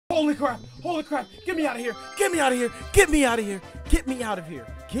Holy crap! Holy crap! Get me out of here! Get me out of here! Get me out of here! Get me out of here!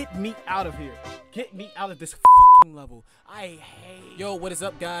 Get me out of here! Get me out of this fucking level. I hate. Yo, what is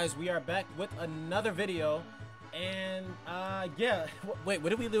up, guys? We are back with another video, and yeah. Wait, what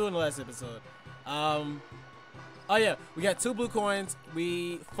did we do in the last episode? Oh yeah, we got 2 blue coins.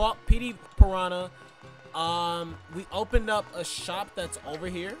 We fought PD Piranha. We opened up a shop that's over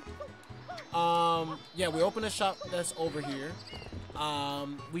here. Yeah, we opened a shop that's over here.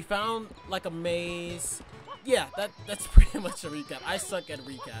 We found like a maze. Yeah, that's pretty much a recap. I suck at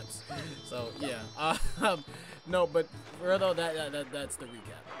recaps, so yeah. No, but for real though, that's the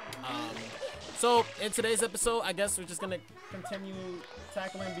recap. So in today's episode, I guess we're just gonna continue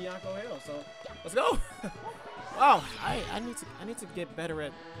tackling Bianco Hill. So let's go. Wow, I need to get better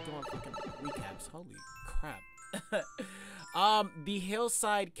at doing fucking recaps. Holy crap. The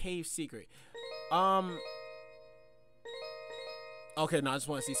Hillside Cave Secret. Okay, no, I just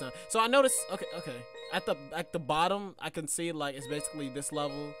want to see something. So I noticed. Okay. At the bottom, I can see like it's basically this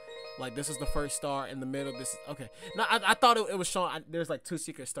level. Like this is the first star in the middle. This is okay. No, I thought it was showing. There's like 2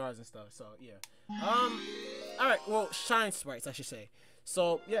 secret stars and stuff. So yeah. All right. Well, shine sprites, I should say.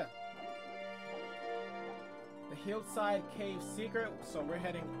 So yeah. The Hillside Cave Secret. So we're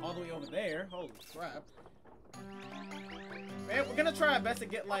heading all the way over there. Holy crap. Man, we're gonna try our best to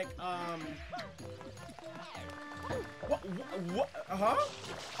get like what?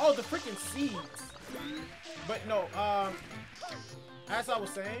 Oh, the freaking seeds. But no, as I was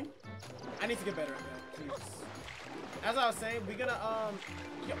saying, I need to get better at that, please. As I was saying, we're gonna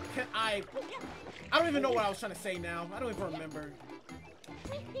yo, I don't even know what I was trying to say now. I don't even remember.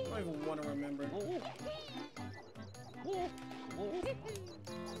 I don't even want to remember.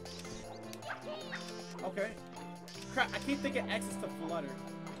 Okay. Crap, I keep thinking X is to flutter.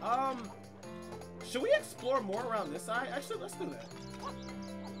 Should we explore more around this side? Actually, let's do that.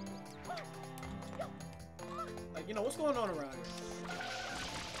 Like, you know, what's going on around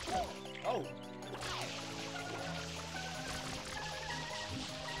here? Oh.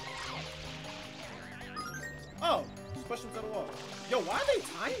 Oh, just push them to the wall. Yo, why are they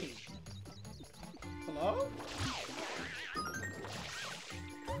tiny? Hello?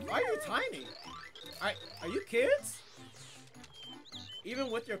 Why are you tiny? Are you kids?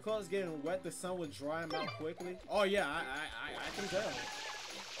 Even with your clothes getting wet, the sun would dry them out quickly. Oh yeah, I can tell.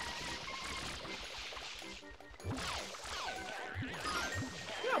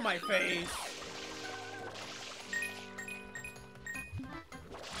 Get on my face.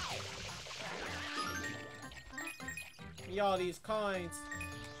 Give me all these coins.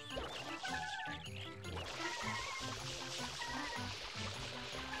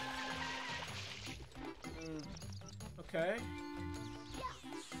 Okay.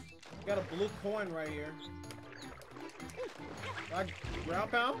 Got a blue coin right here.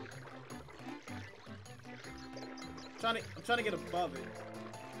 Ground pound? I'm trying to get above it.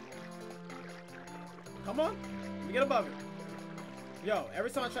 Come on, let me get above it. Yo,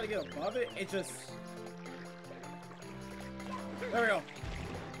 every time I try to get above it, it just. There we go.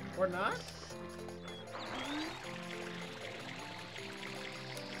 Or not?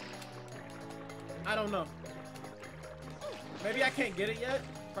 I don't know. Maybe I can't get it yet.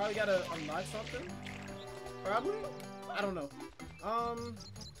 Probably gotta unlock something. Probably? I don't know.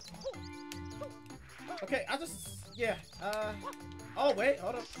 Okay, I just, yeah, oh wait,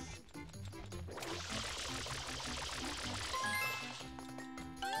 hold up.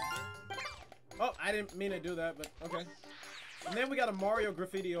 Oh, I didn't mean to do that, but okay. And then we got a Mario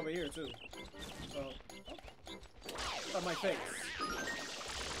graffiti over here too. So, on my face.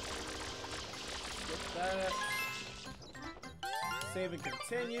 Get that. Save and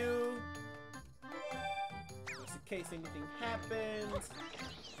continue. Just in case anything happens.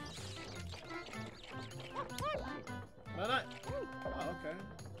 Why not? Oh, okay.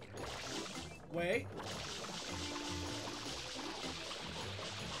 Wait.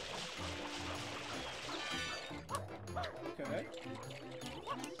 Okay.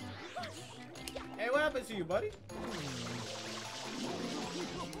 Hey, what happened to you, buddy?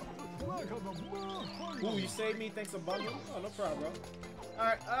 Ooh, you saved me, thanks a bundle. Oh, no problem, bro.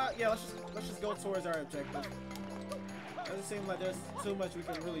 Alright, yeah, let's just go towards our objective. Doesn't seem like there's too much we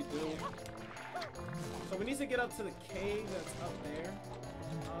can really do. So we need to get up to the cave that's up there.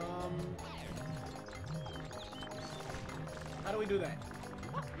 How do we do that?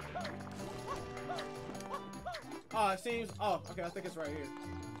 Oh, it seems, oh, okay, I think it's right here.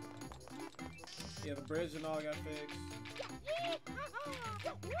 Yeah, the bridge and all got fixed.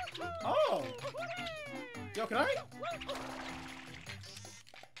 Oh! Yo, can I?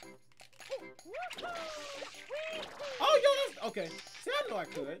 Oh, yo, that's, okay. See, I know I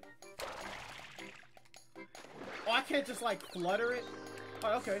could. Oh, I can't just like flutter it.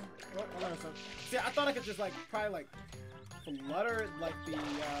 Oh, okay. Well, I learned something. See, I thought I could just like probably like flutter like the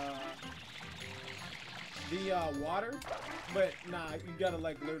water, but nah, you gotta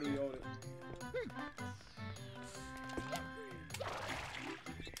like literally hold it.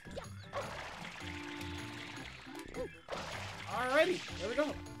 Alrighty, there we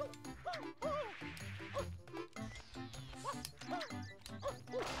go.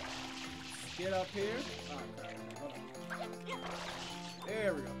 Get up here.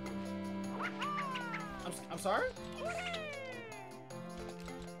 There we go. I'm sorry?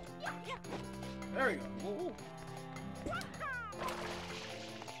 There we go. Whoa, whoa.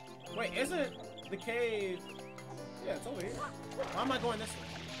 Wait, isn't the cave... Yeah, it's over here. Why am I going this way?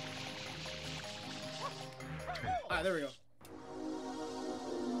 Alright, there we go.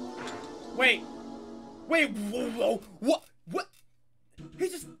 Wait! Wait, whoa, whoa, what? What? He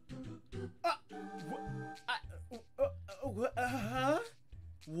just...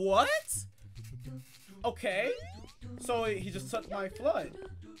 What? Okay. So he just took my flood.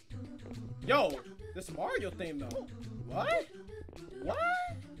 Yo, this Mario theme though. What? What?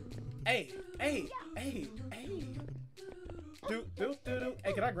 Hey, hey, hey, hey. Do.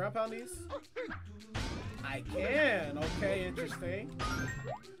 Hey, can I ground pound these? I can. Okay, interesting.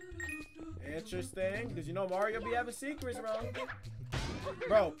 Interesting. Because you know Mario be having secrets, bro.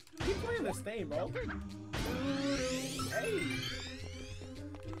 Bro, keep playing this theme, bro. Hey.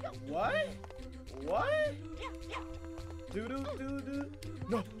 What? What? Do.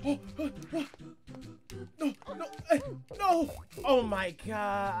 No. Oh, no. No. Hey, no. Oh my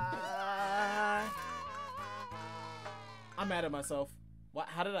god. I'm mad at myself. What?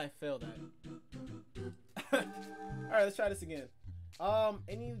 How did I fail that? Alright, let's try this again.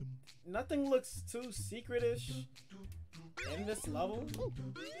 Nothing looks too secretish in this level.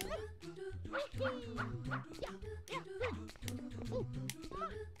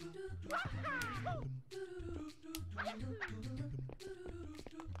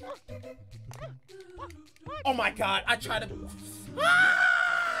 Oh my god, I tried to...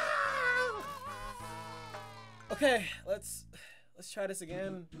 Okay, let's try this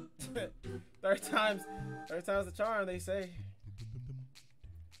again. Third time's the charm, they say.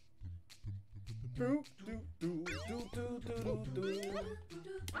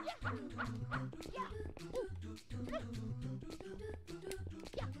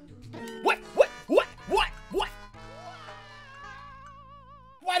 What?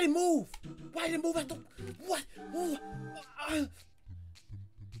 Why did it move? Why did it move at the... What?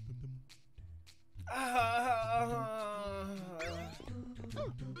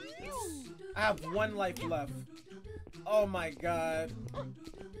 I have one life left. Oh my god.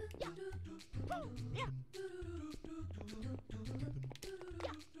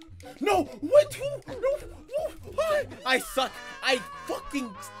 No! What? No! I suck! I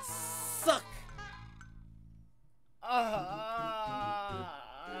fucking suck!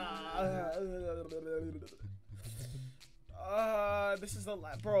 This is the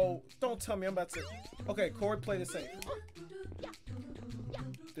last, bro. Don't tell me I'm about to. Okay, Cord, play the same.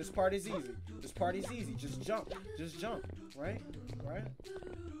 This part is easy. This part is easy. Just jump. Just jump. Right? Right?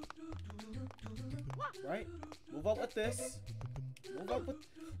 Right? Move up with this. Move up with.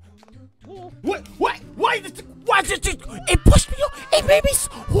 What? What? Why did it? Why did it? It pushed me up. It made me.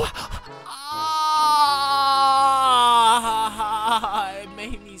 What? It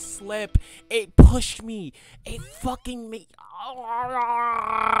made me slip. It pushed me. It fucking me.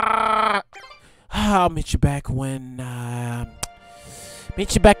 I'll meet you back when.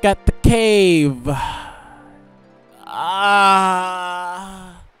 Meet you back at the cave.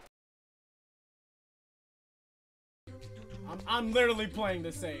 I'm literally playing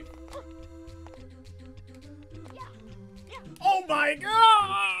the same. Oh my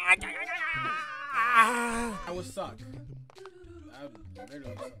god! I was suck. I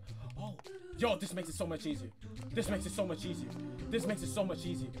literally suck. Oh, yo, this makes it so much easier. This makes it so much easier. This makes it so much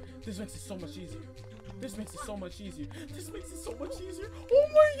easier. This makes it so much easier. This makes it so much easier. This makes it so much easier. Oh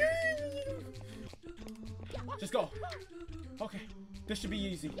my god! Just go. Okay, this should be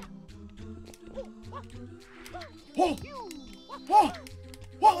easy. Oh! Oh!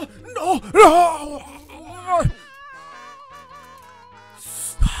 Oh! No! No!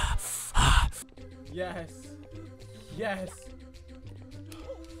 Yes. Yes.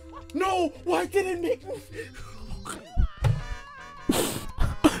 No! Why didn't it make me?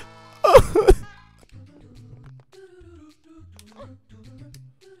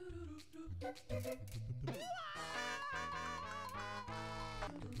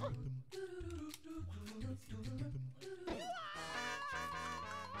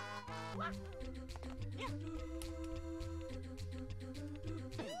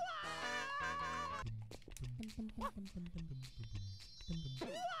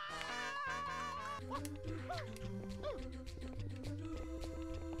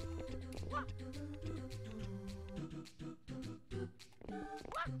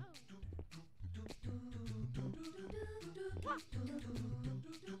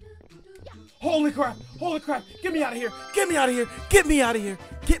 Holy crap! Holy crap! Get me out of here! Get me out of here! Get me out of here!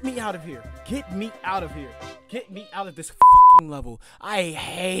 Get me out of here! Get me out of here! Get me out of this fucking level! I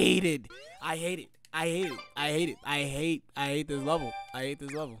hate it! I hate it! I hate it! I hate it! I hate this level! I hate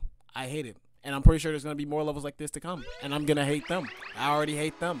this level! I hate it! And I'm pretty sure there's gonna be more levels like this to come, and I'm gonna hate them. I already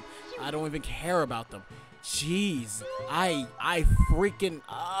hate them. I don't even care about them. Jeez, I freaking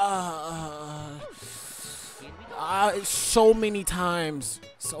so many times,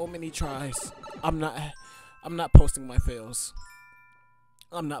 so many tries. I'm not posting my fails.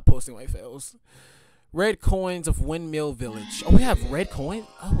 I'm not posting my fails. Red coins of Windmill Village. Oh, we have red coin?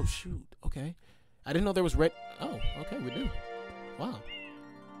 Oh shoot. Okay. I didn't know there was red. Oh, okay, we do. Wow.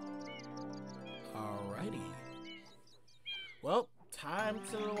 Alrighty. Well, time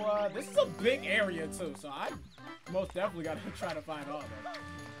to this is a big area too, so I most definitely gotta try to find all of them.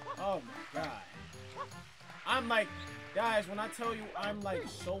 Oh my god. I'm like, guys, when I tell you I'm like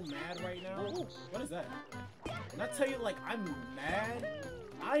so mad right now. Ooh, what is that? When I tell you like I'm mad,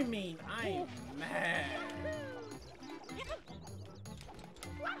 I mean I'm mad.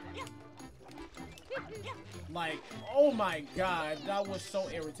 Like, oh my god, that was so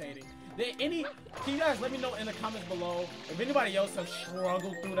irritating. Can you guys let me know in the comments below if anybody else has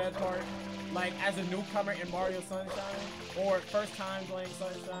struggled through that part? Like, as a newcomer in Mario Sunshine, or first time playing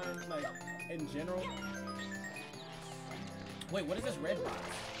Sunshine, like, in general. Wait, what is this red box?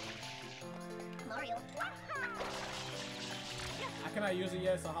 Mario. I cannot use it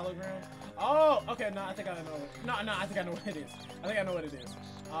yet, it's a hologram. Oh, okay, no, I think I know it. No, I think I know what it is. I think I know what it is.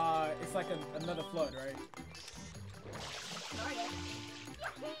 It's like another flood, right? Mario.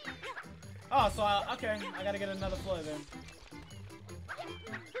 Oh, so okay, I gotta get another flood then.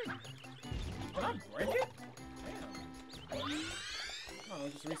 Can I break it? Damn. Oh,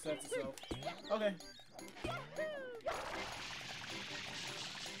 it just resets itself. Okay.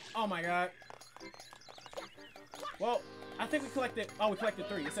 Oh my god. Well, I think we collected. Oh, we collected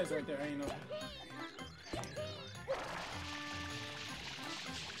 3. It says right there. I ain't know.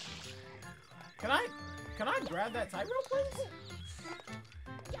 Can I grab that tightrope, please?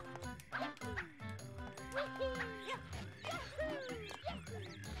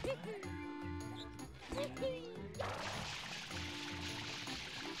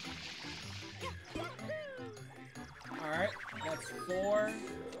 Alright, that's 4,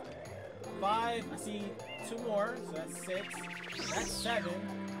 5, I see 2 more, so that's 6, that's 7,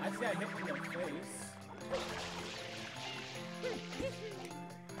 I just got hit in the face.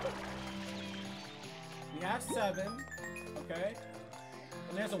 We have 7, okay,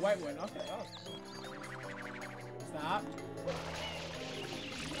 and there's a white one, okay, oh. Stop.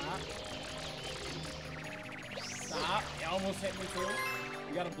 Stop. Stop, it almost hit me too.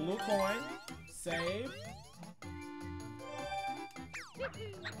 We got a blue coin, save.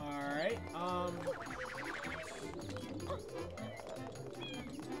 Alright,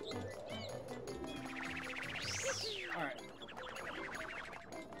 Alright.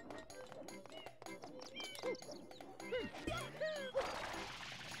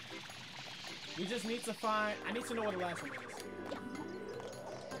 We just need to find, I need to know what the last one is.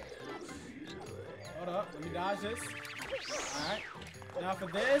 Hold up, let me dodge this. Alright. Now for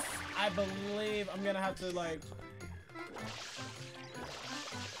this, I believe I'm gonna have to like...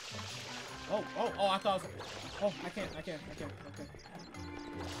 Oh, I thought it was... Oh, I can't, okay.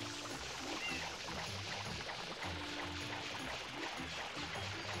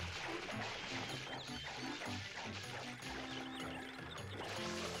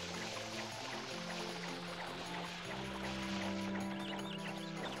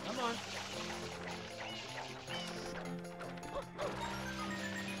 Come on.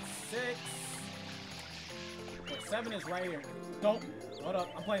 6. Wait, 7 is right here. Don't. Hold up,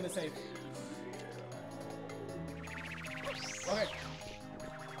 I'm playing the safe. Okay.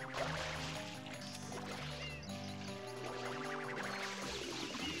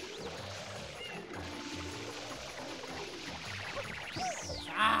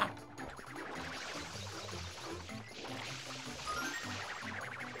 Ah!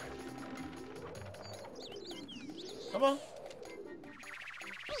 Come on.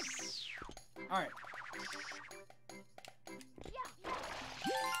 All right.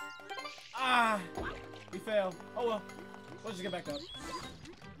 Ah! We fail. Oh well. We'll just get back up.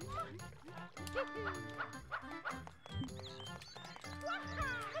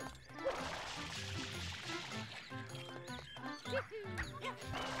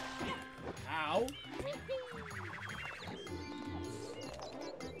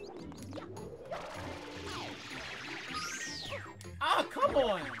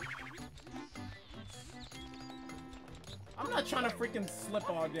 on. I'm not trying to freaking slip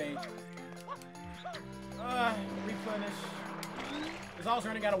all day. Replenish. Because I was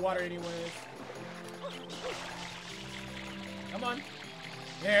running out of water anyways. Come on.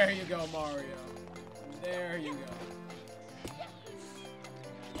 There you go, Mario. There you go.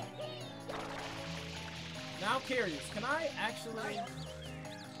 Now curious, can I actually...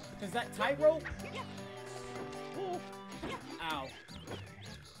 Is that tightrope? Ow.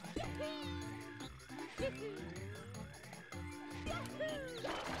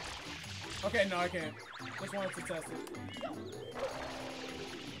 Okay, no, I can't. Just wanted to test it.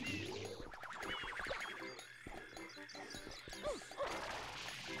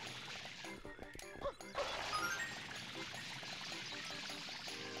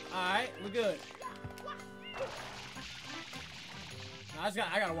 Alright, we're good. Now,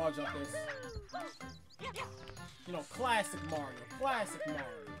 I gotta wall jump this. You know, classic Mario. Classic Mario.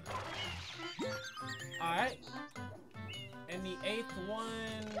 Alright. And the 8th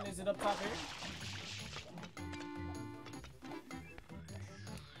one, is it up top here?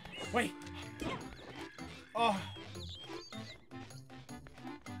 Wait. Oh.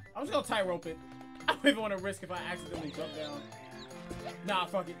 I'm just gonna tightrope it. I don't even want to risk if I accidentally jump down. Nah,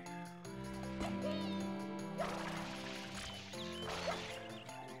 fuck it.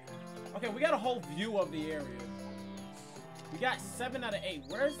 Okay, we got a whole view of the area. We got 7 out of 8.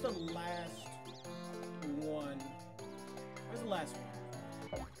 Where's the last one? Where's the last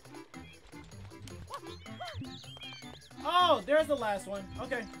one? Oh, there's the last one.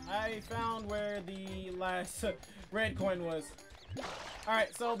 Okay, I found where the last red coin was. All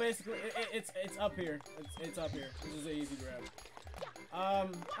right, so basically, it's up here. It's up here. This is an easy grab. All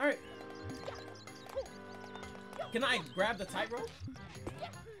right. Can I grab the tightrope?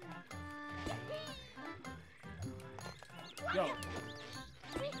 Yo.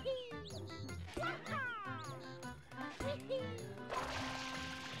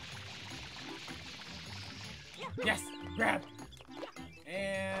 Yes, grab.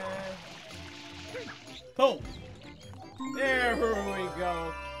 And boom. There we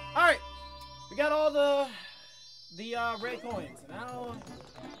go. All right, we got all the red coins. Now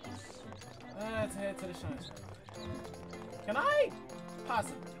let's head to the shine spot. Can I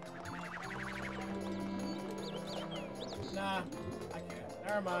possibly? Nah, I can't.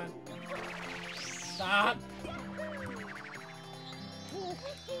 Never mind. Stop.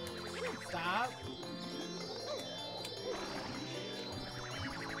 Stop.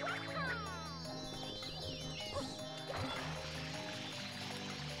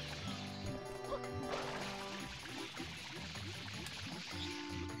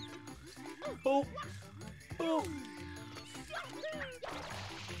 Boop. Boop.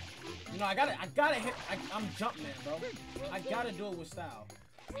 You know, I gotta hit. I'm Jumpman, bro. I gotta do it with style.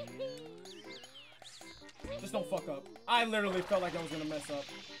 Just don't fuck up. I literally felt like I was gonna mess up.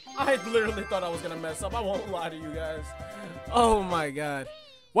 I literally thought I was gonna mess up. I won't lie to you guys. Oh my god.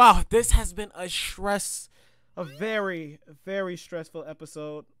 Wow, this has been a very, very stressful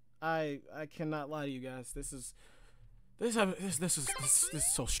episode. I cannot lie to you guys. This is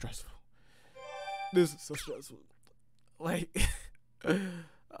so stressful. This is so stressful. Like,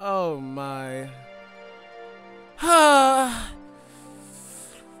 oh my.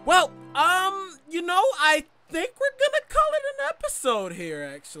 Well, you know, I think we're gonna call it an episode here,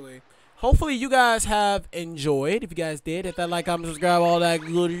 actually. Hopefully you guys have enjoyed. If you guys did, hit that like, comment, subscribe, all that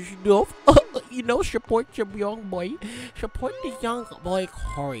good stuff. You know, support your young boy. Support the young boy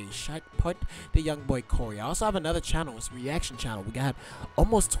Corey. Support the young boy Corey. I also have another channel. It's a reaction channel. We got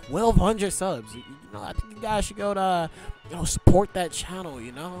almost 1,200 subs. You know, I think you guys should go to, you know, support that channel.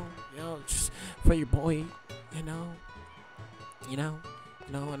 You know, just for your boy. You know,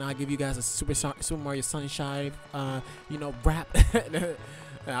 and I'll give you guys a Super Mario Sunshine, you know, rap.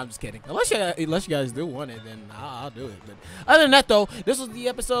 I'm just kidding. Unless you guys do want it, then I'll do it. But other than that, though, this was the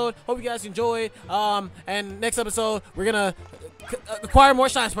episode. Hope you guys enjoyed. And next episode, we're gonna acquire more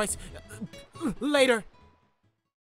shine sprites. Later.